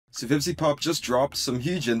So vivziepop just dropped some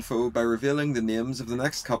huge info by revealing the names of the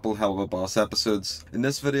next couple Helluva Boss episodes. In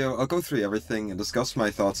this video, I'll go through everything and discuss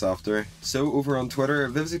my thoughts after. So over on Twitter,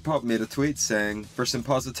 vivziepop made a tweet saying, "For some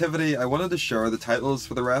positivity, I wanted to share the titles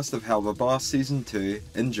for the rest of Helluva Boss Season 2.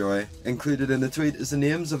 Enjoy." Included in the tweet is the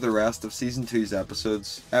names of the rest of Season 2's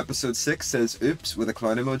episodes. Episode 6 says oops with a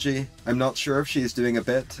clown emoji. I'm not sure if she is doing a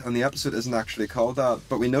bit, and the episode isn't actually called that,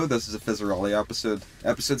 but we know this is a Fizzarolli episode.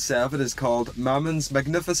 Episode 7 is called MAMMON'S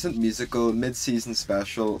Magnificent Musical Mid-Season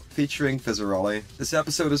Special featuring Fizzarolli. This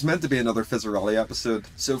episode is meant to be another Fizzarolli episode,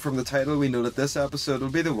 so from the title we know that this episode will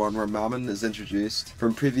be the one where Mammon is introduced.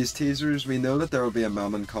 From previous teasers we know that there will be a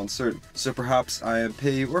Mammon concert, so perhaps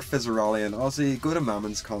IMP or Fizzarolli and Ozzie go to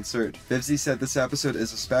Mammon's concert. Vivzie said this episode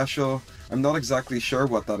is a special. I'm not exactly sure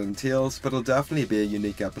what that entails, but it'll definitely be a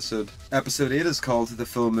unique episode. Episode 8 is called The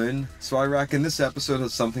Full Moon, so I reckon this episode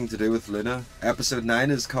has something to do with Luna. Episode 9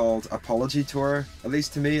 is called Apology Tour. At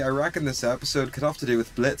least to me, I reckon this episode could have to do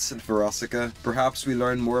with Blitz and Verosika. Perhaps we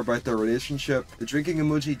learn more about their relationship. The drinking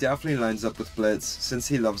emoji definitely lines up with Blitz, since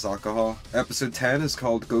he loves alcohol. Episode 10 is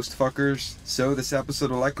called Ghost Fuckers, so this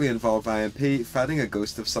episode will likely involve IMP fighting a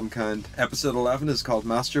ghost of some kind. Episode 11 is called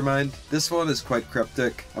Mastermind. This one is quite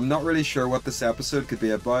cryptic. I'm not really sure what this episode could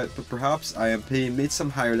be about, but perhaps IMP meets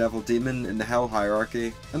some higher level demon in the Hell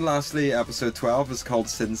hierarchy. And lastly, episode 12 is called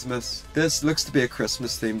Sinsmas. This looks to be a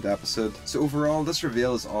Christmas themed episode, so overall this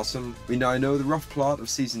reveal is awesome. We now know the rough plot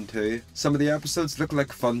of season 2. Some of the episodes look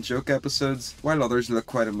like fun joke episodes, while others look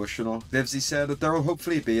quite emotional. Vivzie said that there will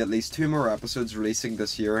hopefully be at least 2 more episodes releasing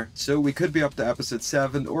this year, so we could be up to episode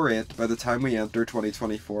 7 or 8 by the time we enter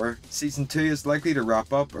 2024. Season 2 is likely to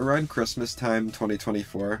wrap up around Christmas time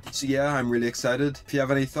 2024. So yeah, I'm really excited. If you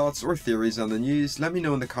have any thoughts or theories on the news, let me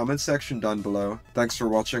know in the comments section down below. Thanks for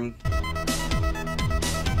watching.